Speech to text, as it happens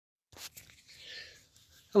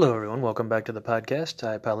Hello, everyone. Welcome back to the podcast.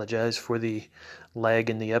 I apologize for the lag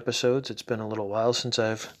in the episodes. It's been a little while since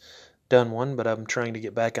I've done one, but I'm trying to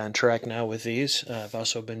get back on track now with these. I've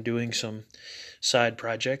also been doing some side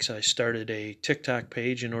projects. I started a TikTok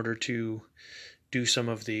page in order to do some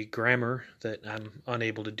of the grammar that I'm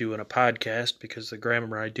unable to do in a podcast because the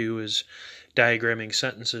grammar I do is diagramming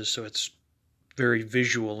sentences, so it's very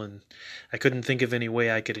visual, and I couldn't think of any way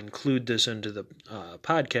I could include this into the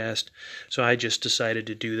podcast, so I just decided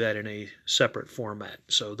to do that in a separate format.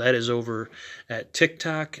 So that is over at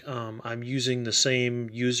TikTok. I'm using the same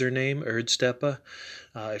username, Erdsteppe.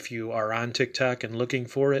 If you are on TikTok and looking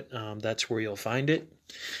for it, that's where you'll find it.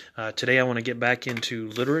 Today I want to get back into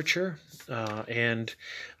literature, and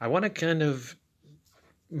I want to kind of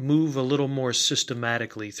move a little more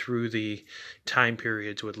systematically through the time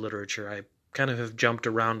periods with literature. I kind of have jumped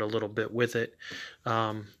around a little bit with it,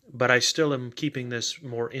 but I still am keeping this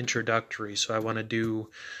more introductory. So I want to do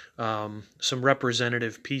some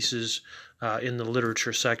representative pieces in the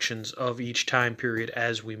literature sections of each time period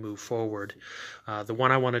as we move forward. The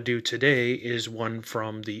one I want to do today is one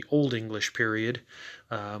from the Old English period.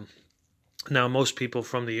 Now, most people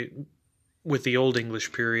with the Old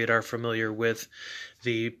English period are familiar with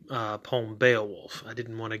the poem Beowulf. I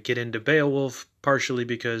didn't want to get into Beowulf, partially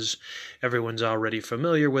because everyone's already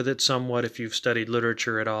familiar with it somewhat if you've studied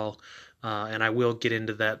literature at all, and I will get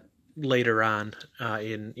into that later on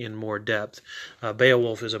in more depth.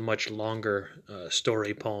 Beowulf is a much longer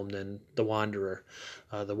story poem than The Wanderer.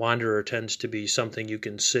 The Wanderer tends to be something you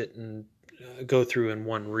can sit and go through in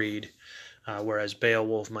one read, whereas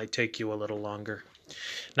Beowulf might take you a little longer.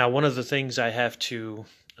 Now, one of the things I have to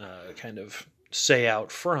kind of say out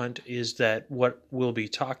front is that what we'll be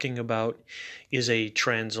talking about is a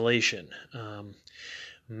translation,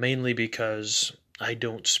 mainly because I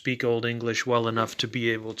don't speak Old English well enough to be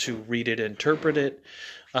able to read it, interpret it,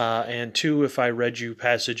 and two, if I read you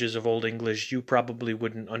passages of Old English, you probably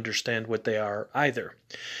wouldn't understand what they are either.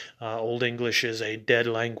 Old English is a dead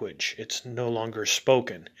language. It's no longer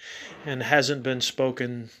spoken, and hasn't been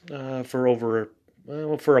spoken for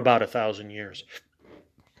about 1,000 years.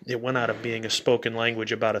 It went out of being a spoken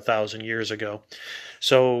language about 1,000 years ago.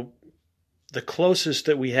 So the closest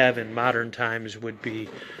that we have in modern times would be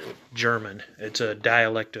German. It's a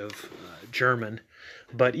dialect of German,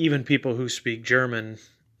 but even people who speak German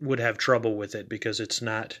would have trouble with it because it's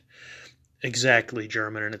not exactly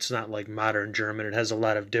German, and it's not like modern German. It has a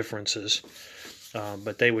lot of differences,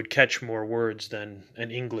 but they would catch more words than an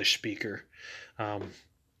English speaker.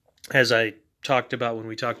 As I talked about when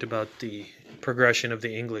we talked about the progression of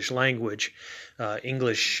the English language,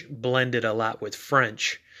 English blended a lot with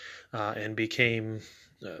French and became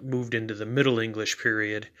moved into the Middle English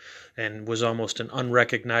period and was almost an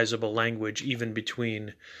unrecognizable language even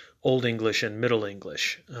between Old English and Middle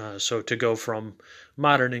English. So to go from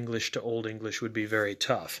modern English to Old English would be very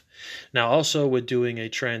tough. Now, also with doing a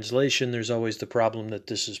translation, there's always the problem that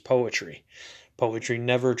this is poetry. Poetry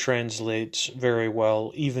never translates very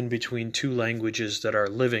well, even between two languages that are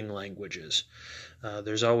living languages.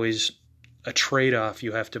 There's always a trade-off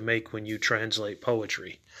you have to make when you translate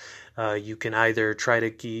poetry. You can either try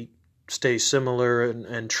to stay similar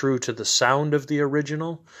and true to the sound of the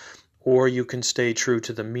original, or you can stay true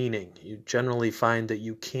to the meaning. You generally find that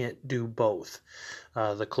you can't do both.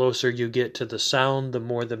 The closer you get to the sound, the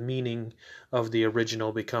more the meaning of the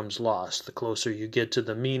original becomes lost. The closer you get to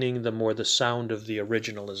the meaning, the more the sound of the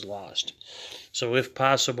original is lost. So if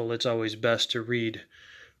possible, it's always best to read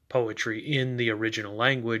poetry in the original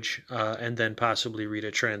language and then possibly read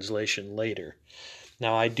a translation later.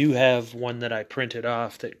 Now, I do have one that I printed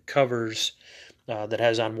off that covers, that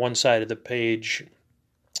has on one side of the page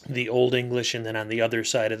the Old English, and then on the other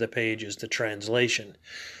side of the page is the translation.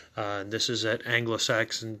 This is at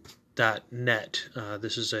anglosaxon.net.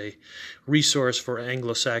 This is a resource for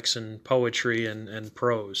Anglo-Saxon poetry and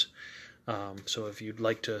prose. So if you'd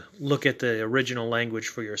like to look at the original language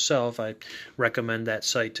for yourself, I recommend that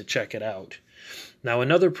site to check it out. Now,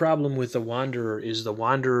 another problem with The Wanderer is The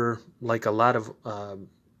Wanderer, like a lot of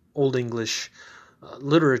Old English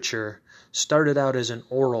literature, started out as an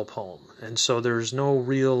oral poem, and so there's no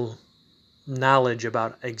real knowledge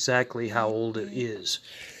about exactly how old it is.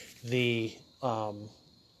 The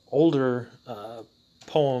older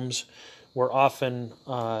poems were often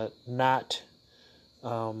not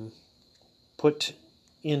put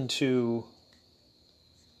into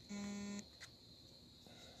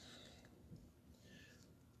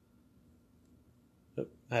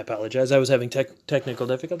I apologize. I was having technical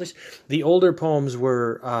difficulties. The older poems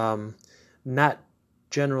were not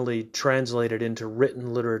generally translated into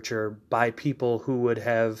written literature by people who would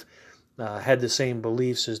have had the same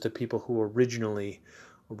beliefs as the people who originally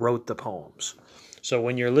wrote the poems. So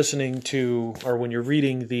when you're listening to, or when you're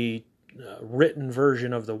reading the written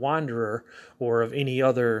version of The Wanderer or of any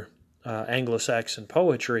other Anglo-Saxon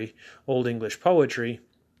poetry, Old English poetry,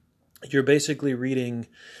 you're basically reading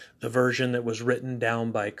the version that was written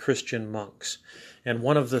down by Christian monks. And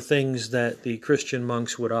one of the things that the Christian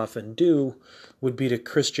monks would often do would be to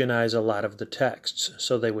Christianize a lot of the texts.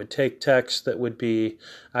 So they would take texts that would be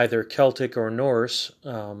either Celtic or Norse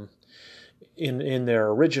in their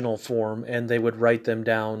original form, and they would write them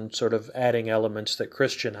down, sort of adding elements that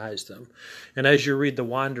Christianize them. And as you read The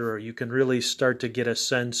Wanderer, you can really start to get a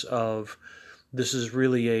sense of this is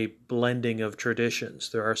really a blending of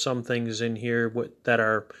traditions. There are some things in here that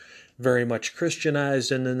are very much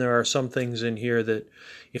Christianized, and then there are some things in here that,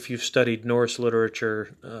 if you've studied Norse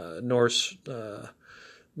literature, Norse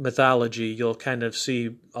mythology, you'll kind of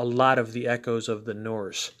see a lot of the echoes of the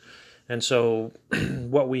Norse. And so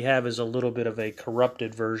what we have is a little bit of a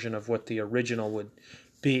corrupted version of what the original would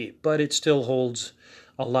be, but it still holds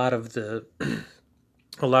a lot of the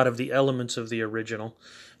elements of the original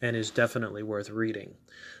and is definitely worth reading.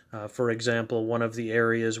 For example, one of the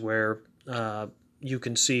areas where you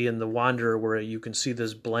can see in The Wanderer, where you can see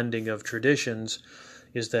this blending of traditions,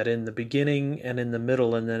 is that in the beginning and in the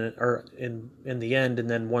middle, and then in the end, and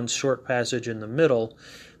then one short passage in the middle,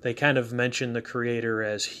 they kind of mention the creator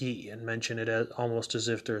as he, and mention it as, almost as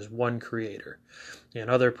if there's one creator. In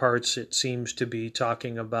other parts, it seems to be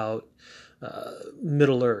talking about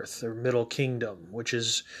Middle Earth or Middle Kingdom, which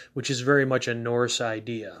is very much a Norse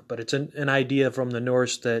idea, but it's an idea from the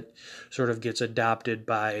Norse that sort of gets adopted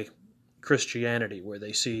by Christianity, where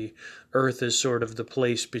they see Earth as sort of the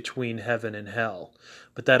place between heaven and hell.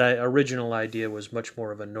 But that original idea was much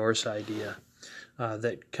more of a Norse idea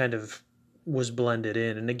that kind of was blended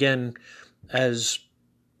in. And again, as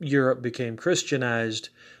Europe became Christianized,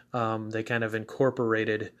 they kind of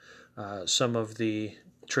incorporated some of the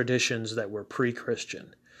traditions that were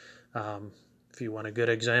pre-Christian. If you want a good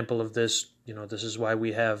example of this, this is why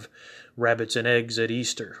we have rabbits and eggs at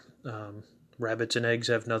Easter. Rabbits and eggs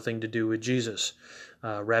have nothing to do with Jesus.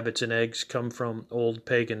 Rabbits and eggs come from old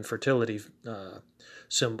pagan fertility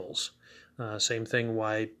symbols. Same thing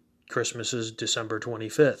why Christmas is December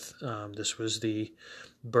 25th. This was the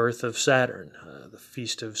birth of Saturn, the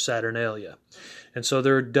feast of Saturnalia. And so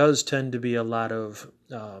there does tend to be a lot of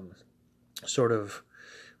sort of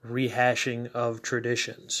rehashing of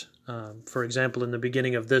traditions. For example, in the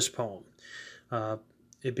beginning of this poem,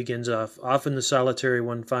 it begins off, "Often the solitary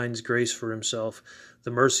one finds grace for himself,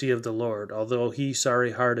 the mercy of the Lord, although he,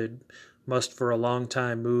 sorry-hearted, must for a long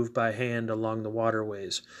time move by hand along the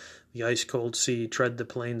waterways. The ice-cold sea tread the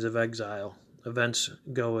plains of exile. Events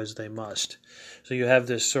go as they must." So you have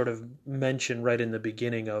this sort of mention right in the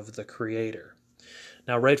beginning of the Creator.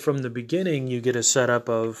 Now, right from the beginning, you get a setup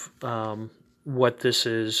of what this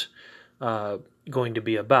is going to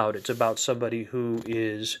be about. It's about somebody who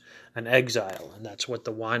is an exile, and that's what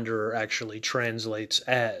The Wanderer actually translates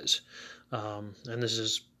as. And this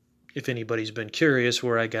is, if anybody's been curious,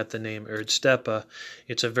 where I got the name Erdsteppe.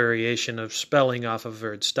 It's a variation of spelling off of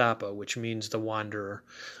Erdstapa, which means the wanderer,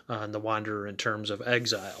 and the wanderer in terms of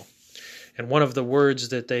exile. And one of the words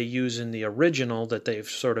that they use in the original that they've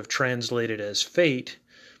sort of translated as fate,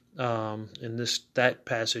 in that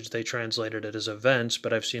passage they translated it as events,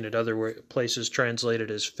 but I've seen it other places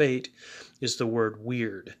translated as fate, is the word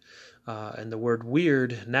weird. And the word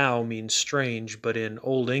weird now means strange, but in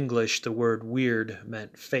Old English the word weird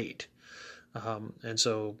meant fate. And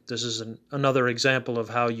so this is another example of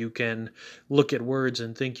how you can look at words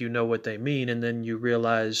and think you know what they mean, and then you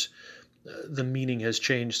realize the meaning has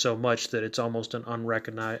changed so much that it's almost an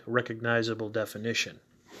unrecognizable definition.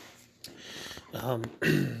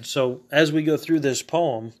 So as we go through this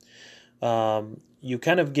poem, you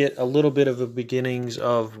kind of get a little bit of the beginnings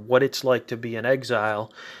of what it's like to be in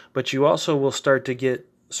exile, but you also will start to get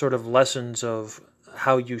sort of lessons of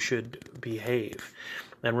how you should behave.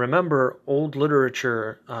 And remember, old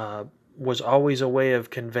literature was always a way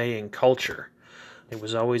of conveying culture. It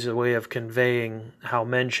was always a way of conveying how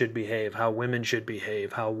men should behave, how women should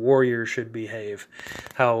behave, how warriors should behave,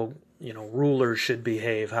 how rulers should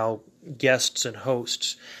behave, how guests and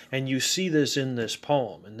hosts. And you see this in this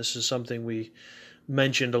poem, and this is something we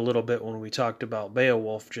mentioned a little bit when we talked about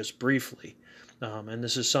Beowulf just briefly. And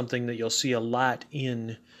this is something that you'll see a lot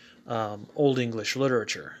in Old English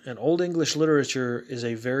literature. And Old English literature is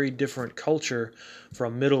a very different culture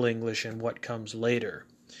from Middle English and what comes later.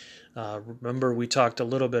 Remember, we talked a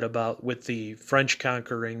little bit about with the French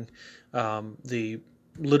conquering the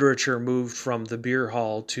literature moved from the beer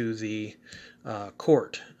hall to the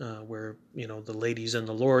court, where the ladies and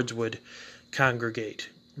the lords would congregate.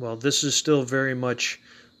 Well, this is still very much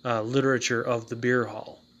literature of the beer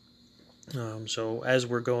hall. So as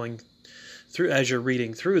we're going through, as you're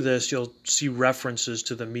reading through this, you'll see references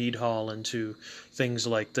to the mead hall and to things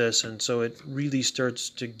like this, and so it really starts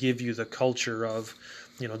to give you the culture of,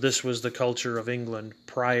 this was the culture of England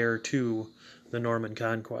prior to the Norman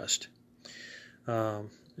conquest.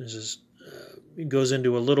 This is it goes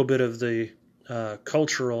into a little bit of the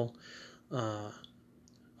cultural.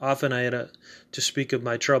 Often I had to speak of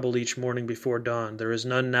my trouble each morning before dawn. There is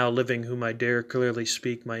none now living whom I dare clearly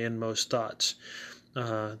speak my inmost thoughts.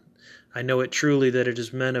 I know it truly that it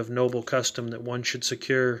is men of noble custom that one should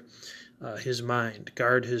secure his mind,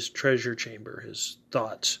 guard his treasure chamber, his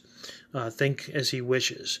thoughts, think as he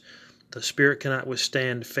wishes. The spirit cannot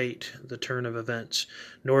withstand fate, the turn of events,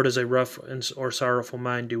 nor does a rough or sorrowful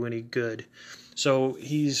mind do any good. So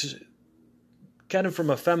he's kind of, from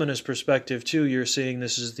a feminist perspective too, you're seeing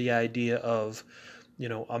this is the idea of,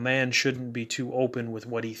 a man shouldn't be too open with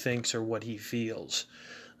what he thinks or what he feels.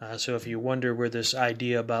 So if you wonder where this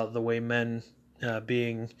idea about the way men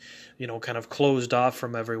being, kind of closed off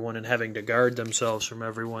from everyone and having to guard themselves from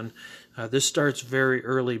everyone, this starts very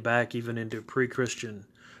early back, even into pre-Christian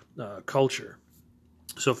culture.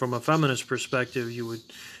 So from a feminist perspective,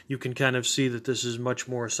 you can kind of see that this is much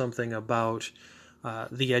more something about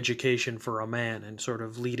the education for a man, and sort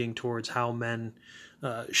of leading towards how men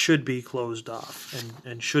should be closed off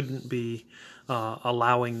and shouldn't be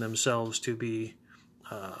allowing themselves to be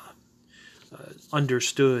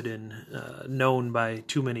understood and known by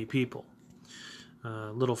too many people.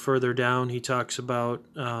 A little further down, he talks about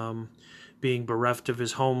being bereft of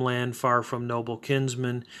his homeland, far from noble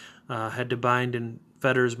kinsmen, had to bind in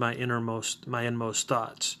fetters my inmost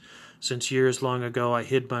thoughts. Since years long ago I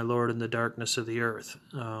hid my Lord in the darkness of the earth.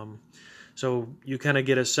 So you kind of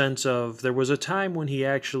get a sense of, there was a time when he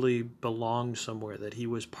actually belonged somewhere, that he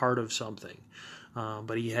was part of something.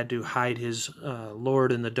 But he had to hide his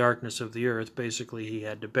Lord in the darkness of the earth. Basically, he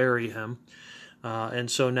had to bury him. And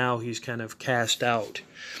so now he's kind of cast out.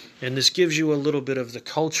 And this gives you a little bit of the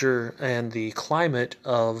culture and the climate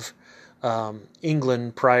of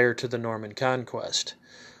England prior to the Norman conquest.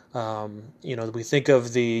 We think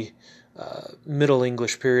of the Middle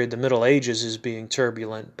English period, the Middle Ages, as being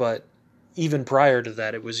turbulent, but even prior to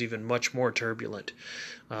that, it was even much more turbulent.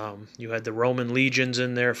 You had the Roman legions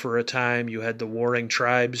in there for a time. You had the warring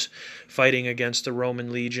tribes fighting against the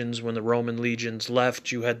Roman legions. When the Roman legions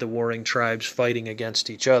left, you had the warring tribes fighting against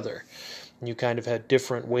each other. You kind of had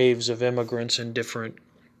different waves of immigrants and different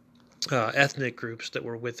ethnic groups that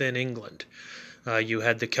were within England. You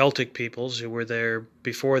had the Celtic peoples who were there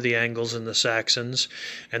before the Angles and the Saxons,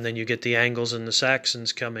 and then you get the Angles and the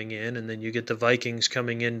Saxons coming in, and then you get the Vikings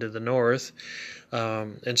coming into the north.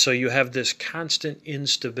 And so you have this constant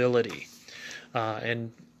instability.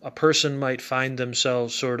 And a person might find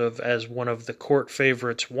themselves sort of as one of the court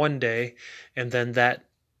favorites one day, and then that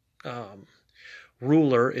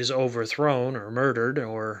ruler is overthrown or murdered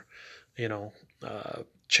or,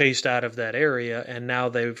 chased out of that area, and now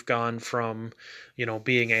they've gone from,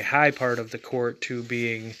 being a high part of the court to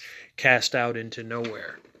being cast out into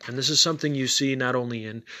nowhere. And this is something you see not only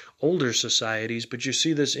in older societies, but you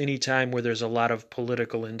see this any time where there's a lot of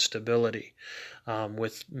political instability.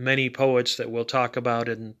 With many poets that we'll talk about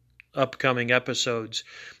in upcoming episodes,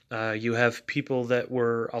 you have people that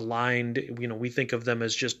were aligned, we think of them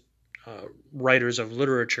as just writers of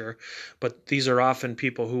literature, but these are often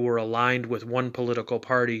people who were aligned with one political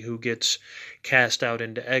party who gets cast out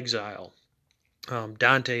into exile.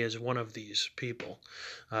 Dante is one of these people.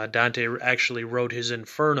 Dante actually wrote his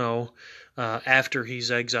Inferno after he's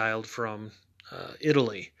exiled from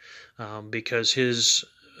Italy, because his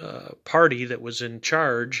party that was in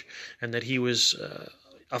charge and that he was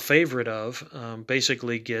a favorite of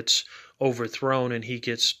basically gets overthrown and he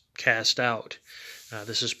gets cast out.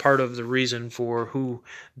 This is part of the reason for who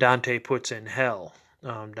Dante puts in hell.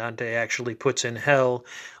 Dante actually puts in hell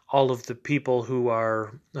all of the people who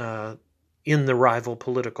are in the rival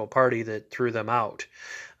political party that threw them out.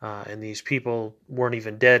 And these people weren't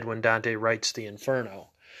even dead when Dante writes the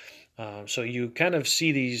Inferno. So you kind of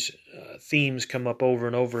see these themes come up over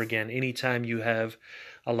and over again anytime you have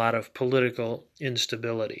a lot of political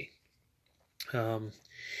instability.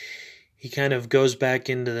 He kind of goes back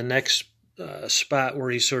into the next spot where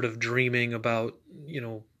he's sort of dreaming about,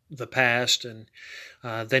 the past, and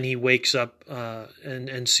then he wakes up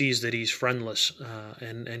and sees that he's friendless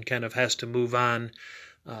and kind of has to move on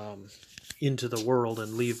into the world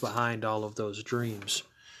and leave behind all of those dreams.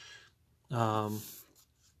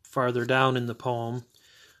 farther down in the poem,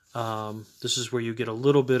 this is where you get a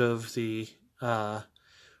little bit of the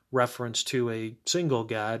reference to a single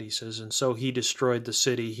God. He says, "And so he destroyed the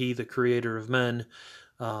city, he, the creator of men,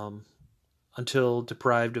 until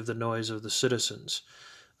deprived of the noise of the citizens."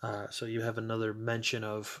 So you have another mention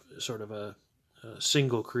of sort of a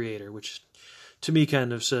single creator, which to me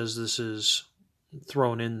kind of says this is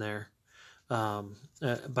thrown in there by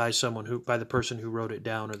the person who wrote it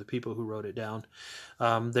down, or the people who wrote it down.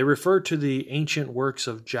 They refer to the ancient works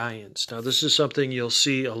of giants. Now, this is something you'll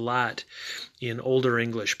see a lot in older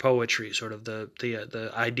English poetry, sort of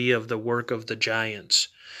the idea of the work of the giants.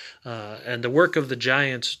 And the work of the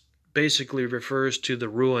giants basically refers to the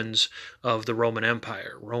ruins of the Roman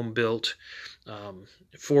Empire. Rome built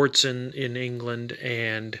forts in England,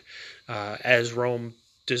 and as Rome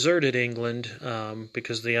deserted England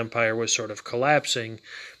because the empire was sort of collapsing,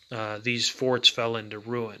 these forts fell into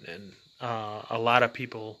ruin. And a lot of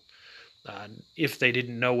people, if they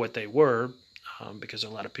didn't know what they were, because a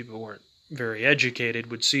lot of people weren't very educated,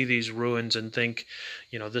 would see these ruins and think,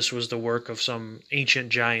 this was the work of some ancient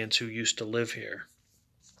giants who used to live here.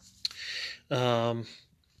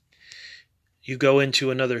 You go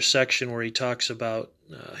into another section where he talks about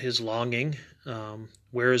his longing.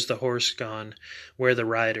 Where is the horse gone? Where the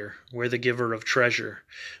rider? Where the giver of treasure?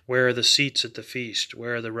 Where are the seats at the feast?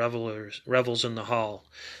 Where are the revels in the hall?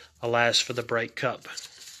 Alas for the bright cup.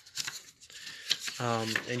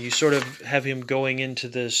 And you sort of have him going into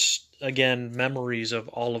this, again, memories of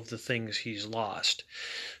all of the things he's lost.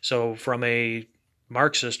 So from a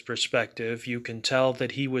Marxist perspective, you can tell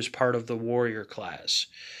that he was part of the warrior class,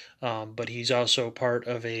 but he's also part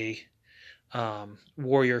of a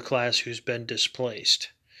warrior class who's been displaced.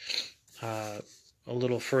 A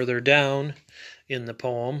little further down in the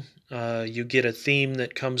poem, you get a theme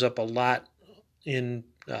that comes up a lot in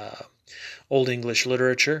Old English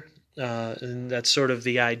literature, and that's sort of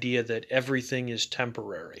the idea that everything is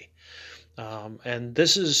temporary. And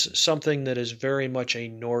this is something that is very much a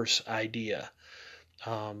Norse idea,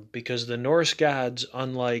 because the Norse gods,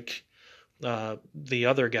 unlike the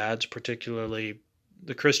other gods, particularly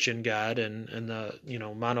the Christian God and the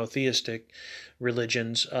monotheistic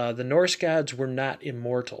religions, the Norse gods were not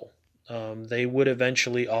immortal. They would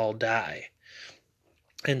eventually all die.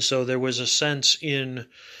 And so there was a sense in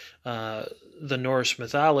the Norse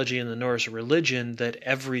mythology and the Norse religion that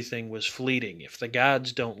everything was fleeting. If the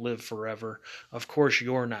gods don't live forever, of course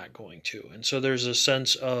you're not going to. And so there's a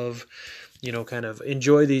sense of, kind of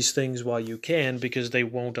enjoy these things while you can, because they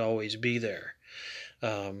won't always be there.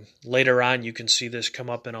 Later on, you can see this come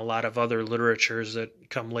up in a lot of other literatures that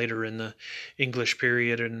come later in the English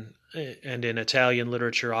period and in Italian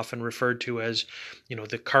literature, often referred to as,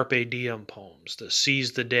 the Carpe Diem poems, the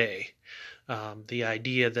seize the day. The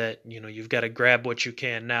idea that, you've got to grab what you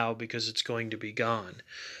can now because it's going to be gone.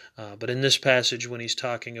 But in this passage, when he's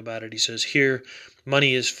talking about it, he says, here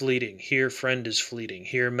money is fleeting, here friend is fleeting,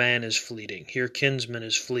 here man is fleeting, here kinsman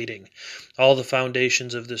is fleeting. All the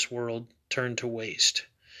foundations of this world turn to waste.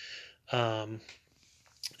 And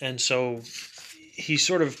so he's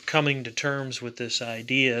sort of coming to terms with this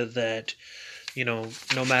idea that, no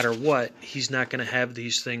matter what, he's not going to have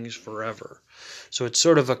these things forever. So it's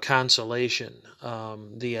sort of a consolation.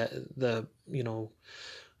 The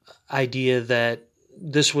idea that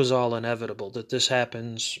this was all inevitable, that this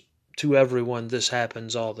happens to everyone, this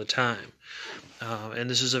happens all the time. And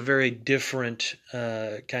this is a very different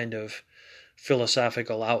kind of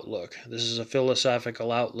philosophical outlook. This is a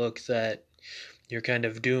philosophical outlook that you're kind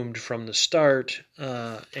of doomed from the start,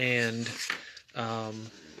 and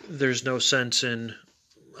there's no sense in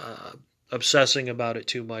obsessing about it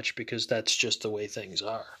too much, because that's just the way things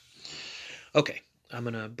are. Okay, I'm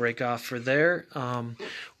going to break off for there.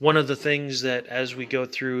 One of the things that, as we go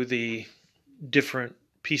through the different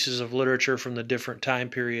pieces of literature from the different time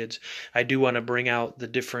periods, I do want to bring out the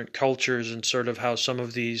different cultures and sort of how some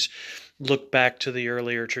of these look back to the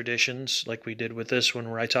earlier traditions, like we did with this one,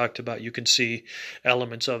 where I talked about, you can see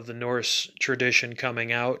elements of the Norse tradition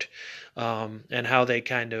coming out, and how they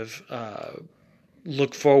kind of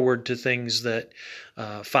look forward to things that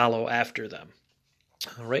follow after them.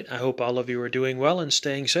 All right, I hope all of you are doing well and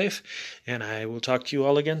staying safe, and I will talk to you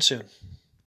all again soon.